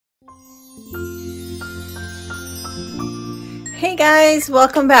Hey guys,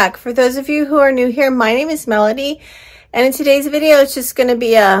 welcome back. For those of you who are new here, my name is Melody, and in today's video it's just going to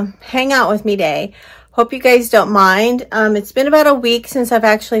be a hang out with me day. Hope you guys don't mind. It's been about a week since I've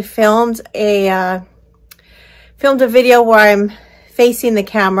actually filmed a video where I'm facing the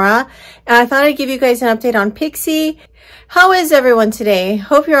camera, and I thought I'd give you guys an update on Pixie. How is everyone today?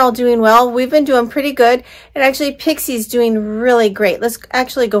 Hope you're all doing well. We've been doing pretty good, and actually Pixie's doing really great. Let's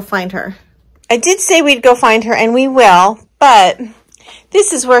actually go find her. I did say we'd go find her, and we will, but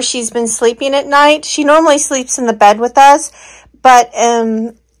this is where she's been sleeping at night. She normally sleeps in the bed with us, but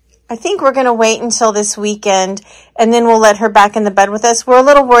I think we're going to wait until this weekend, and then we'll let her back in the bed with us. We're a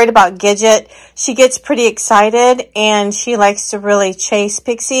little worried about Gidget. She gets pretty excited, and she likes to really chase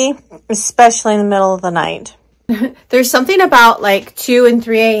Pixie, especially in the middle of the night. There's something about like 2 and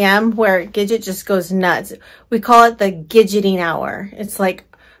 3 a.m. where Gidget just goes nuts. We call it the Gidgeting hour. It's like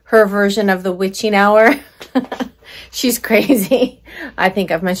her version of the witching hour. She's crazy. I think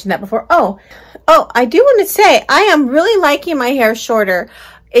I've mentioned that before. Oh, I do want to say I am really liking my hair shorter.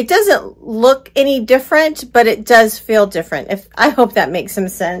 It doesn't look any different, but it does feel different. I hope that makes some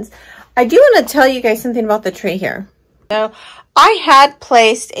sense. I do want to tell you guys something about the tree here. So I had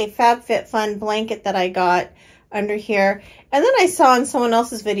placed a FabFitFun blanket that I got under here, and then I saw in someone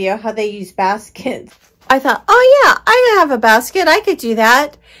else's video how they use baskets. I thought, oh yeah, I have a basket, I could do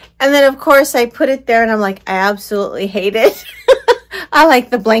that. And then of course I put it there and I'm like, I absolutely hate it. I like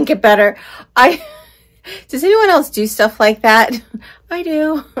the blanket better. Does anyone else do stuff like that? I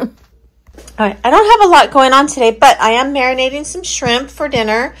do. All right, I don't have a lot going on today, but I am marinating some shrimp for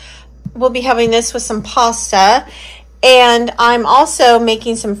dinner. We'll be having this with some pasta, and I'm also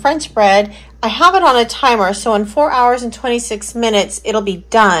making some French bread. I have it on a timer, so in 4 hours and 26 minutes, it'll be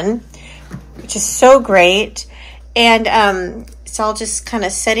done, which is so great. And it's all just kind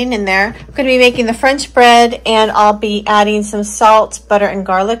of setting in there. I'm going to be making the French bread, and I'll be adding some salt, butter, and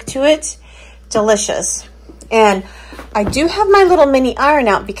garlic to it. Delicious. And I do have my little mini iron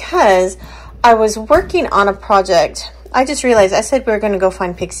out because I was working on a project. I just realized I said we were going to go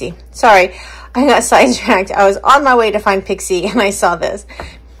find Pixie. Sorry, I got sidetracked. I was on my way to find Pixie, and I saw this.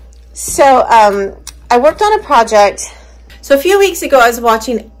 So I worked on a project. So a few weeks ago, I was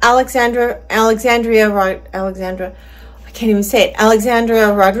watching Alexandra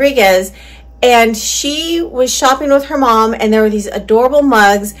Rodriguez, and she was shopping with her mom, and there were these adorable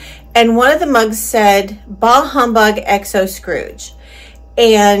mugs, and one of the mugs said, "Bah Humbug XO Scrooge."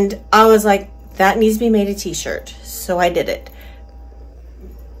 And I was like, that needs to be made a t-shirt. So I did it.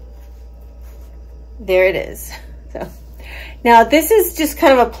 There it is. So now this is just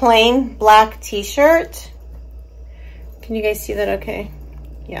kind of a plain black t-shirt. Can you guys see that okay?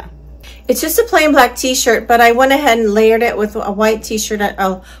 Yeah. It's just a plain black t-shirt, but I went ahead and layered it with a white t-shirt,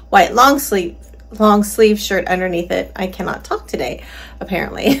 a white long sleeve shirt underneath it. I cannot talk today,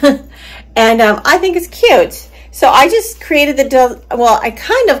 apparently. And I think it's cute. So I just created I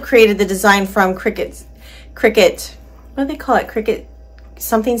kind of created the design from Cricut, what do they call it? Cricut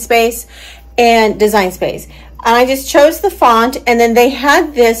something space and Design Space. And I just chose the font, and then they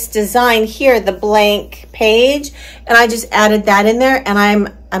had this design here, the blank page, and I just added that in there, and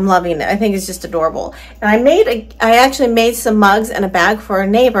I'm loving it. I think it's just adorable. And I actually made some mugs and a bag for a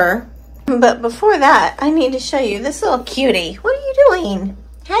neighbor. But before that, I need to show you this little cutie. What are you doing?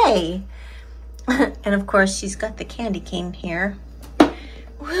 Hey. And of course, she's got the candy cane here.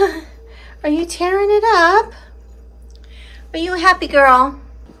 Are you tearing it up? Are you a happy girl?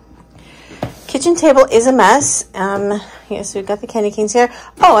 Kitchen table is a mess. Yes, we've got the candy canes here.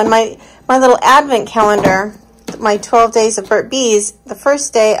 Oh, and my little advent calendar, my 12 days of Burt Bees. The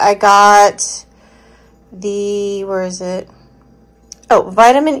first day I got where is it? Oh,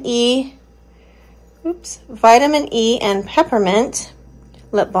 vitamin E and peppermint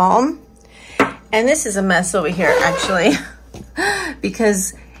lip balm. And this is a mess over here, actually,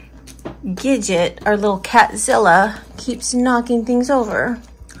 because Gidget, our little catzilla, keeps knocking things over.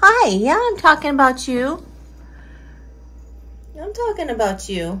 Hi, yeah, I'm talking about you. I'm talking about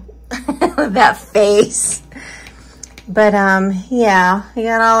you. That face. But, yeah, we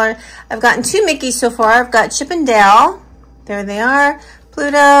got I've gotten 2 Mickeys so far. I've got Chip and Dale. There they are.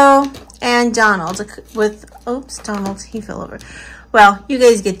 Pluto and Donald oops, Donald, he fell over. Well, you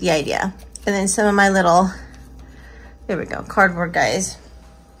guys get the idea. And then some of my little, there we go, cardboard guys.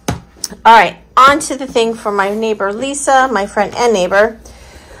 All right, on to the thing for my neighbor, Lisa, my friend and neighbor.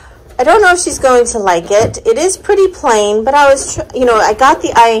 I don't know if she's going to like it. It is pretty plain, but I was, I got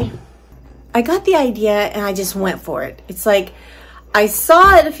the idea and I just went for it. It's like, I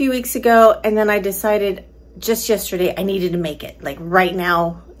saw it a few weeks ago and then I decided just yesterday I needed to make it. Like right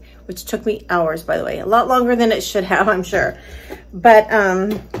now, which took me hours, by the way, a lot longer than it should have, I'm sure. But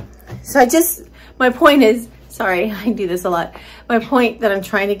so my point is, sorry, I do this a lot. My point that I'm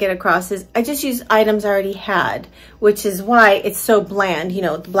trying to get across is I just used items I already had, which is why it's so bland. You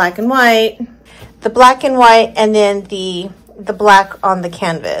know, the black and white, and then the black on the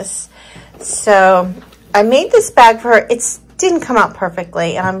canvas. So I made this bag for her. It didn't come out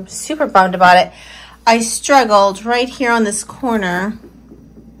perfectly, and I'm super bummed about it. I struggled right here on this corner,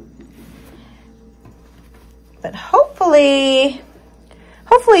 but hopefully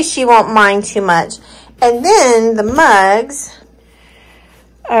she won't mind too much. And then the mugs.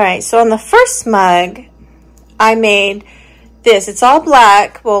 All right, so on the first mug, I made this. It's all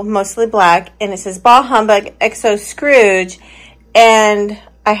black, well, mostly black, and it says Bah Humbug XO Scrooge, and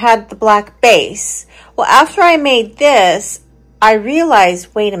I had the black base. Well, after I made this, I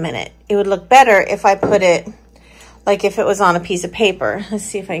realized, wait a minute, it would look better if I put it like if it was on a piece of paper. Let's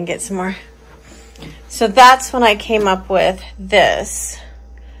see if I can get some more. So that's when I came up with this.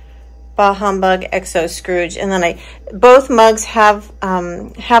 Bah Humbug XO Scrooge, and then both mugs have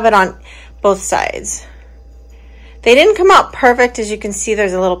it on both sides. They didn't come out perfect. As you can see,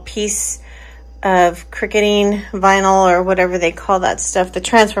 there's a little piece of cricketing vinyl, or whatever they call that stuff, the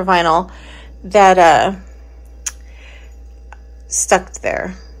transfer vinyl, that stuck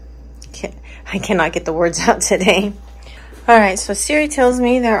there. I cannot get the words out today. All right, so Siri tells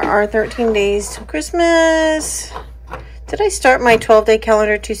me there are 13 days till Christmas. Did I start my 12-day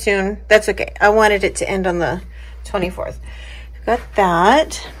calendar too soon? That's okay. I wanted it to end on the 24th. Got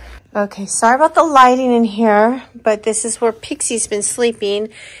that. Okay, sorry about the lighting in here, but this is where Pixie's been sleeping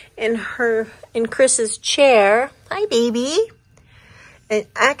in Chris's chair. Hi, baby. And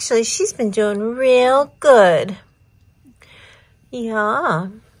actually, she's been doing real good. Yeah.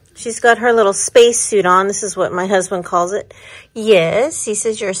 She's got her little space suit on. This is what my husband calls it. Yes, he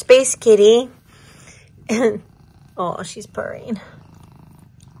says you're a space kitty. And oh, she's purring.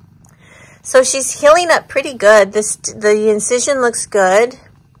 So she's healing up pretty good. The incision looks good.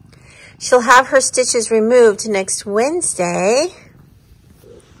 She'll have her stitches removed next Wednesday.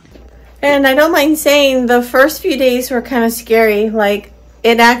 And I don't mind saying the first few days were kind of scary. Like,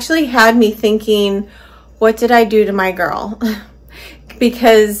 it actually had me thinking, what did I do to my girl?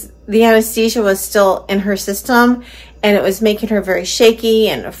 Because the anesthesia was still in her system, and it was making her very shaky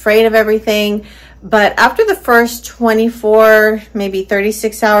and afraid of everything. But after the first 24, maybe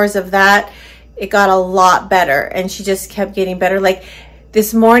 36 hours of that, it got a lot better, and she just kept getting better. Like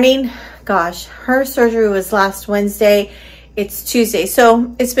this morning, gosh, her surgery was last Wednesday. It's Tuesday,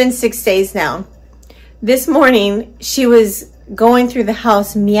 so it's been 6 days now. This morning, she was going through the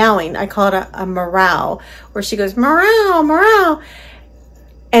house meowing. I call it a meow, where she goes, meow, meow.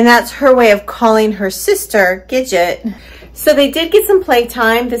 And that's her way of calling her sister, Gidget. So they did get some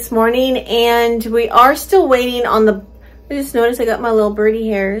playtime this morning, and we are still waiting on the, I just noticed I got my little birdie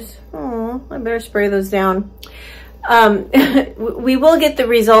hairs. Oh, I better spray those down. We will get the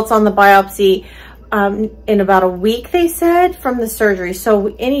results on the biopsy in about a week, they said, from the surgery.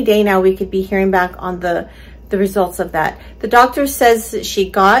 So any day now we could be hearing back on the results of that. The doctor says that she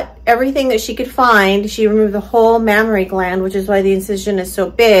got everything that she could find. She removed the whole mammary gland, which is why the incision is so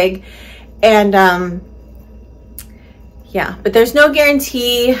big. And yeah, but there's no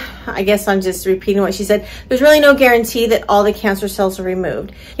guarantee. I guess I'm just repeating what she said. There's really no guarantee that all the cancer cells are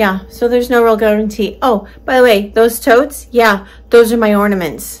removed. Yeah, so there's no real guarantee. Oh, by the way, those totes, yeah, those are my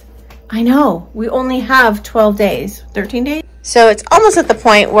ornaments. I know, we only have 12 days, 13 days. So it's almost at the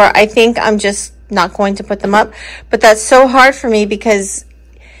point where I think I'm just not going to put them up, but that's so hard for me because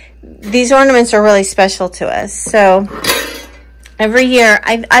these ornaments are really special to us. So every year,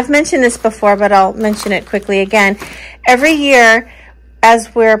 I've mentioned this before, but I'll mention it quickly again. Every year,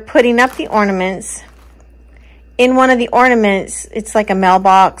 as we're putting up the ornaments, in one of the ornaments, it's like a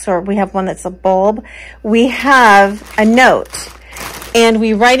mailbox, or we have one that's a bulb, we have a note. And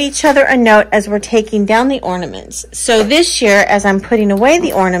we write each other a note as we're taking down the ornaments. So this year, as I'm putting away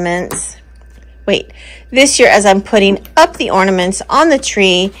the ornaments, this year as I'm putting up the ornaments on the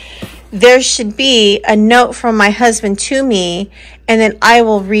tree, there should be a note from my husband to me, and then I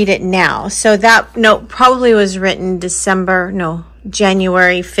will read it now. So that note probably was written January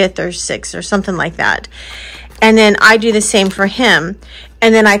 5th or 6th or something like that. And then I do the same for him.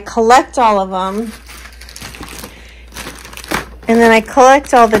 And then I collect all of them. And then I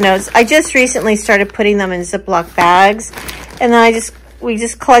collect all the notes. I just recently started putting them in Ziploc bags. And then we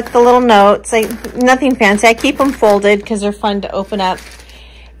just collect the little notes. Like, nothing fancy. I keep them folded because they're fun to open up.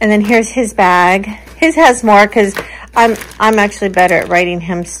 And then here's his bag. His has more because I'm actually better at writing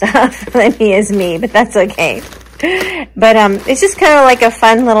him stuff than he is me, but that's okay. But it's just kind of like a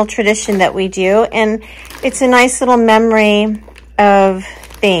fun little tradition that we do, and it's a nice little memory of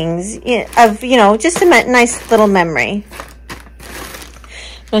things, of, you know, just a nice little memory.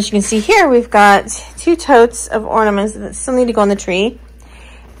 As you can see here, we've got 2 totes of ornaments that still need to go on the tree,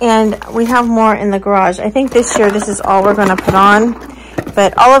 and we have more in the garage. I think this year this is all we're going to put on,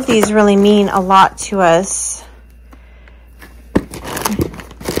 but all of these really mean a lot to us.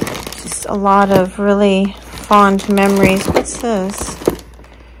 Just a lot of really fond memories. What's this?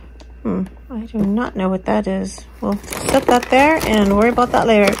 I do not know what that is. We'll set that there and worry about that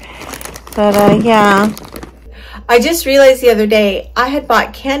later. But yeah. I just realized the other day I had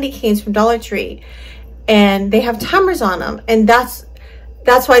bought candy canes from Dollar Tree, and they have timers on them, and that's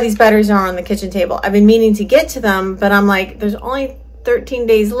why these batteries are on the kitchen table. I've been meaning to get to them, but I'm like, there's only 13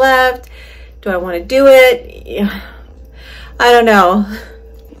 days left. Do I want to do it? Yeah. I don't know.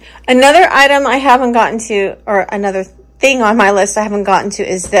 Another item I haven't gotten to, or another thing on my list I haven't gotten to,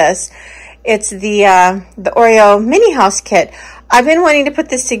 is this. It's the Oreo mini house kit. I've been wanting to put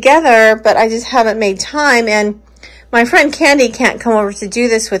this together, but I just haven't made time, and my friend Candy can't come over to do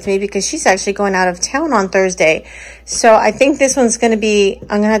this with me because she's actually going out of town on Thursday. So I think this one's going to be,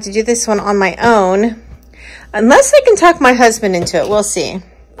 I'm going to have to do this one on my own, unless I can talk my husband into it. We'll see.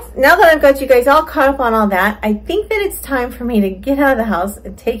 Now that I've got you guys all caught up on all that, I think that it's time for me to get out of the house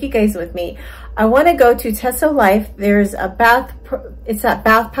and take you guys with me. I want to go to Tesso Life. There's a it's that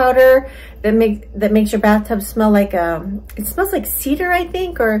bath powder that makes your bathtub smell like, it smells like cedar, I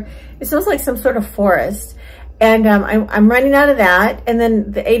think, or it smells like some sort of forest. And I'm running out of that. And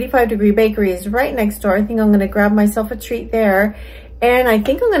then the 85 Degree Bakery is right next door. I think I'm going to grab myself a treat there. And I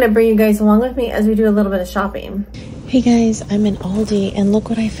think I'm going to bring you guys along with me as we do a little bit of shopping. Hey guys, I'm in Aldi, and look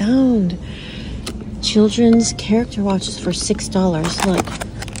what I found. Children's character watches for $6. Look,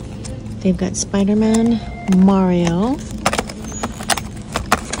 they've got Spider-Man, Mario.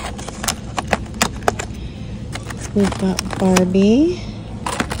 We've got Barbie,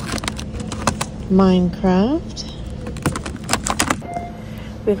 Minecraft.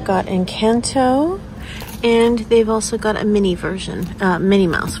 We've got Encanto, and they've also got a mini version, Minnie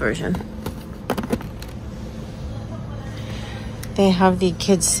Mouse version. They have the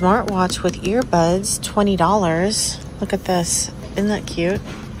kids smartwatch with earbuds, $20. Look at this, isn't that cute?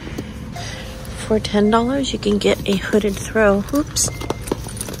 For $10, you can get a hooded throw. Oops.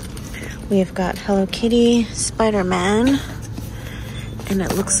 We've got Hello Kitty, Spider-Man, and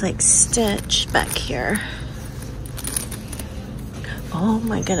it looks like Stitch back here. Oh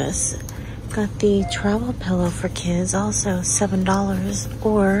my goodness. Got the travel pillow for kids, also $7.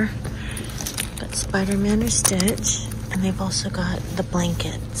 Or got Spider-Man or Stitch. And they've also got the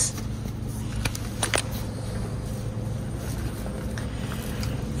blankets.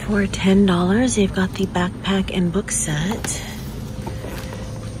 For $10, they've got the backpack and book set.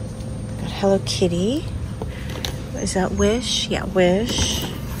 Got Hello Kitty. Is that Wish? Yeah, Wish.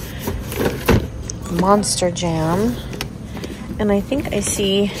 Monster Jam. And I think I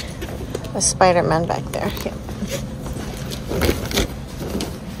see a Spider-Man back there. Yeah.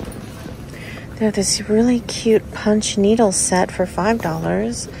 They have this really cute punch needle set for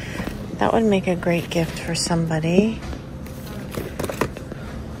 $5. That would make a great gift for somebody.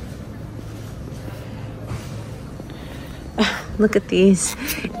 Look at these.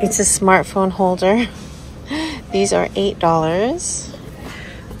 It's a smartphone holder. These are $8.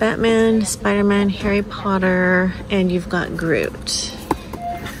 Batman, Spider-Man, Harry Potter, and you've got Groot.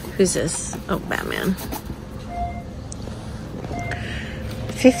 Who's this? Oh, Batman.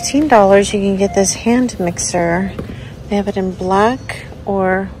 $15, you can get this hand mixer. They have it in black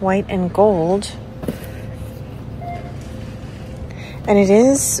or white and gold. And it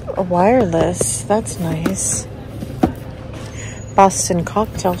is wireless. That's nice. Boston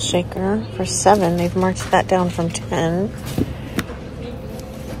cocktail shaker for $7. They've marked that down from $10.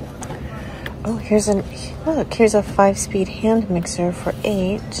 Oh, here's a 5-speed hand mixer for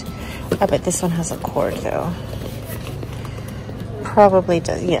 $8. I bet this one has a cord though. Probably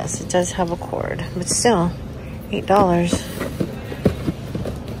does. Yes, it does have a cord, but still $8.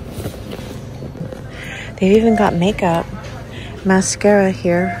 They've even got makeup. Mascara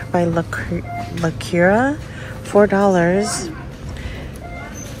here by Lacura, $4.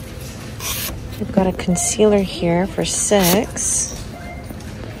 They've got a concealer here for $6.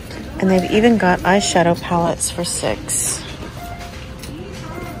 And they've even got eyeshadow palettes for $6.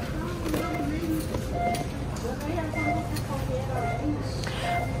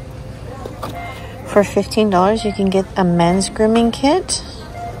 For $15, you can get a men's grooming kit,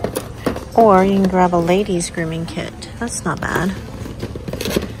 or you can grab a ladies grooming kit. That's not bad.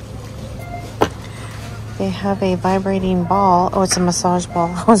 they have a vibrating ball. Oh, it's a massage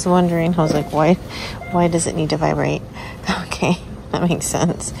ball. I was wondering, I was like, why does it need to vibrate? Okay, that makes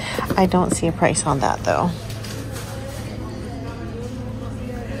sense. I don't see a price on that though.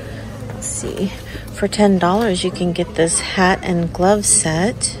 Let's see. For $10, you can get this hat and glove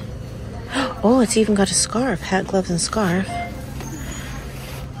set. Oh, it's even got a scarf. Hat, gloves, and scarf.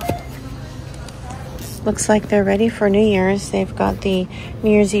 Looks like they're ready for New Year's. They've got the New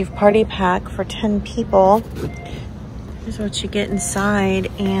Year's Eve party pack for 10 people. Here's what you get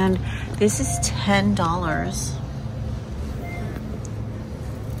inside, and this is $10.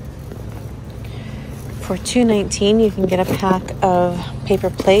 For $2.19, you can get a pack of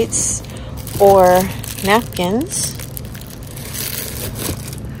paper plates or napkins.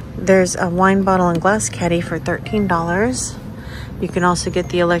 There's a wine bottle and glass caddy for $13. You can also get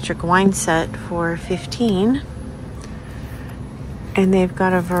the electric wine set for $15. And they've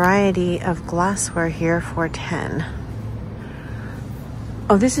got a variety of glassware here for $10.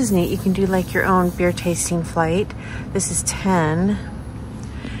 Oh, this is neat. You can do like your own beer tasting flight. This is $10.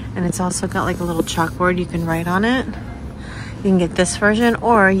 And it's also got like a little chalkboard you can write on it. You can get this version,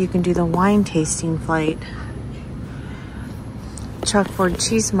 or you can do the wine tasting flight. Chalkboard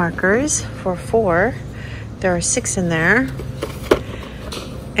cheese markers for $4. There are 6 in there.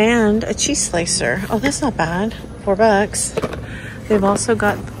 And a cheese slicer. Oh, that's not bad. $4. They've also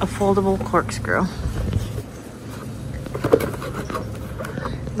got a foldable corkscrew.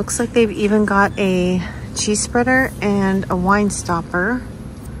 Looks like they've even got a cheese spreader and a wine stopper,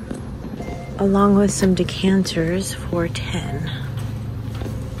 along with some decanters for $10.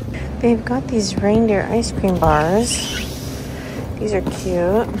 They've got these reindeer ice cream bars. These are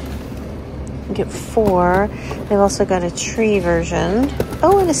cute. You get 4. They've also got a tree version.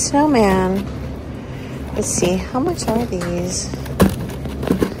 Oh, and a snowman. Let's see, how much are these?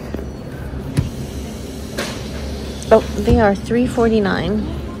 Oh, they are $3.49.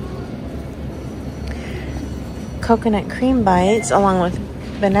 Coconut cream bites along with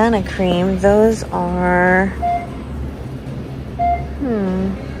banana cream. Those are,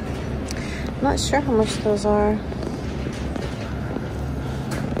 I'm not sure how much those are.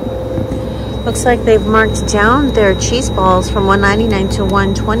 Looks like they've marked down their cheese balls from $1.99 to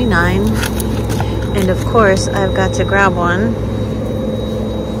 $1.29. And of course, I've got to grab one.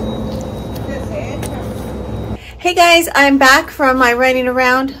 Hey guys, I'm back from my running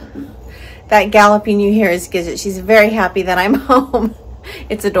around. That galloping you hear is Gidget. She's very happy that I'm home.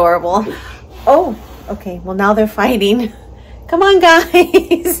 It's adorable. Oh, okay. Well, now they're fighting. Come on,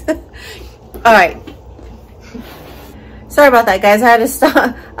 guys. All right. Sorry about that, guys. I had to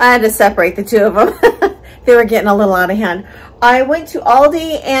stop. I had to separate the two of them. They were getting a little out of hand. I went to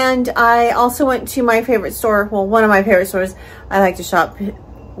Aldi, and I also went to my favorite store. Well, one of my favorite stores. I like to shop.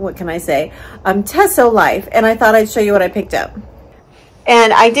 What can I say? Tesso Life, and I thought I'd show you what I picked up.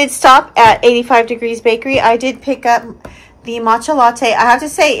 And I did stop at 85 Degrees Bakery. I did pick up the matcha latte. I have to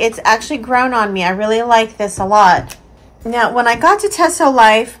say, it's actually grown on me. I really like this a lot. Now, when I got to Tesso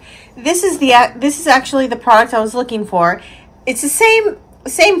Life, this is actually the product I was looking for. It's the same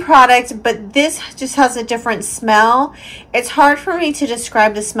product, but this just has a different smell. It's hard for me to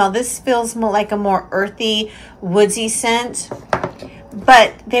describe the smell. This feels more like a more earthy, woodsy scent,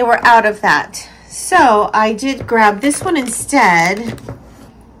 but they were out of that. So I did grab this one instead.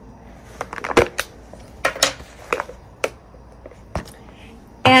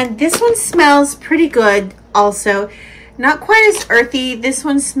 And this one smells pretty good also. Not quite as earthy. This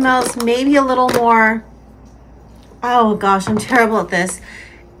one smells maybe a little more, oh gosh, I'm terrible at this.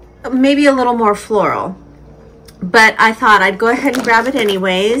 Maybe a little more floral. But I thought I'd go ahead and grab it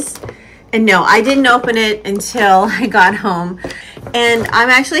anyways. And no, I didn't open it until I got home. And I'm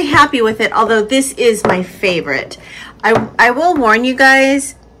actually happy with it, although this is my favorite. I will warn you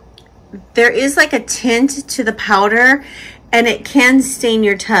guys, there is like a tint to the powder, and it can stain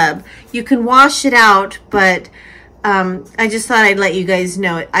your tub. You can wash it out, but I just thought I'd let you guys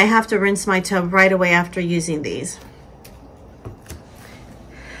know it. I have to rinse my tub right away after using these.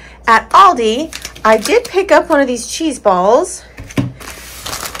 At Aldi, I did pick up one of these cheese balls.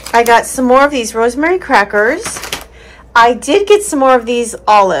 I got some more of these rosemary crackers. I did get some more of these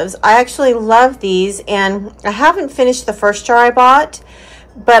olives. I actually love these, and I haven't finished the first jar I bought,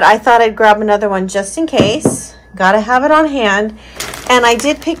 but I thought I'd grab another one just in case. Gotta have it on hand. And I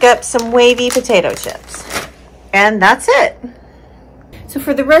did pick up some wavy potato chips. And that's it. So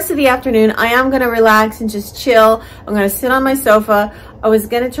for the rest of the afternoon, I am gonna relax and just chill. I'm gonna sit on my sofa. I was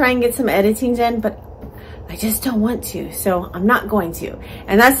gonna try and get some editing done, but I just don't want to, so I'm not going to.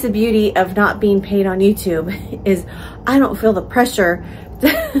 And that's the beauty of not being paid on YouTube, is I don't feel the pressure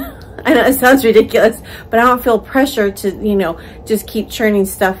I know it sounds ridiculous, but I don't feel pressure to, you know, just keep churning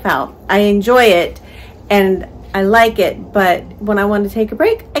stuff out. I enjoy it and I like it, but when I want to take a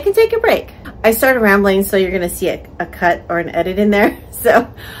break, I can take a break. I started rambling, so you're gonna see a cut or an edit in there.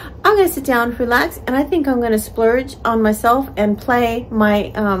 So I'm gonna sit down, relax, and I think I'm gonna splurge on myself and play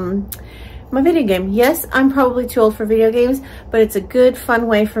my my video game. Yes, I'm probably too old for video games, but it's a good, fun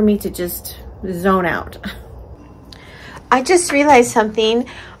way for me to just zone out. I just realized something.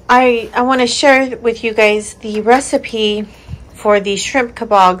 I want to share with you guys the recipe for the shrimp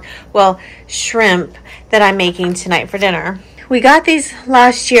kebab, well, shrimp that I'm making tonight for dinner. We got these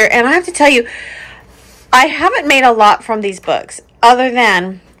last year, and I have to tell you, I haven't made a lot from these books other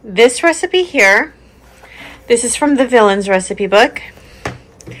than this recipe here. This is from the Villains recipe book.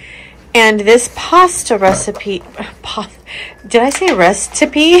 And this pasta recipe, did I say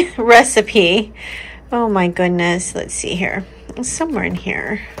recipe? Recipe. Oh my goodness. Let's see here. Somewhere in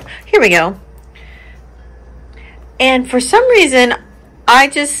here. Here we go. And for some reason,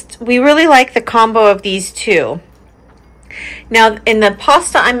 we really like the combo of these two. Now, in the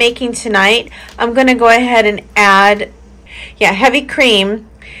pasta I'm making tonight, I'm going to go ahead and add, heavy cream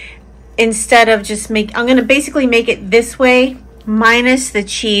instead of I'm going to basically make it this way, minus the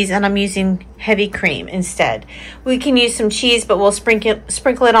cheese, and I'm using heavy cream instead. We can use some cheese, but we'll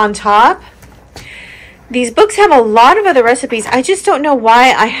sprinkle it on top. These books have a lot of other recipes. I just don't know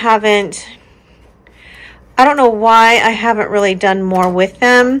why I haven't really done more with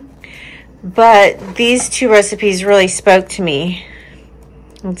them, but these two recipes really spoke to me.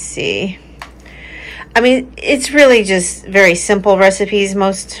 Let's see. I mean, it's really just very simple recipes,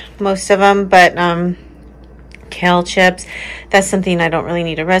 most of them, but kale chips, that's something I don't really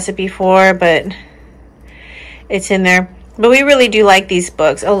need a recipe for, but it's in there. But we really do like these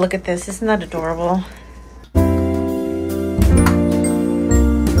books. Oh, look at this. Isn't that adorable?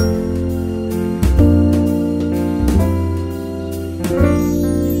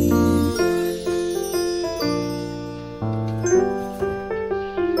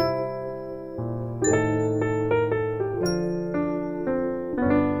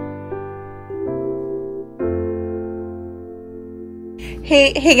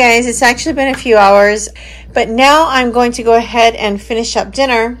 Hey guys, it's actually been a few hours, but now I'm going to go ahead and finish up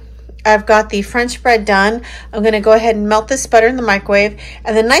dinner. I've got the French bread done. I'm going to go ahead and melt this butter in the microwave.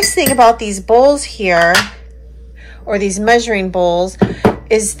 And the nice thing about these bowls here, or these measuring bowls,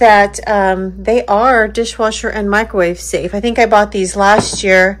 is that they are dishwasher and microwave safe. I think I bought these last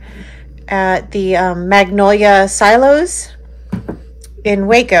year at the Magnolia Silos in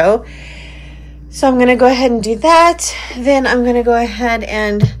Waco. So I'm going to go ahead and do that. Then I'm going to go ahead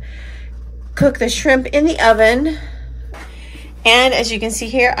and cook the shrimp in the oven. And as you can see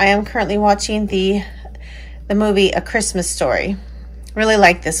here, I am currently watching the movie A Christmas Story. Really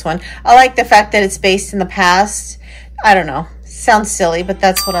like this one. I like the fact that it's based in the past. I don't know. Sounds silly, but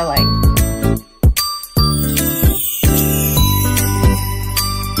that's what I like.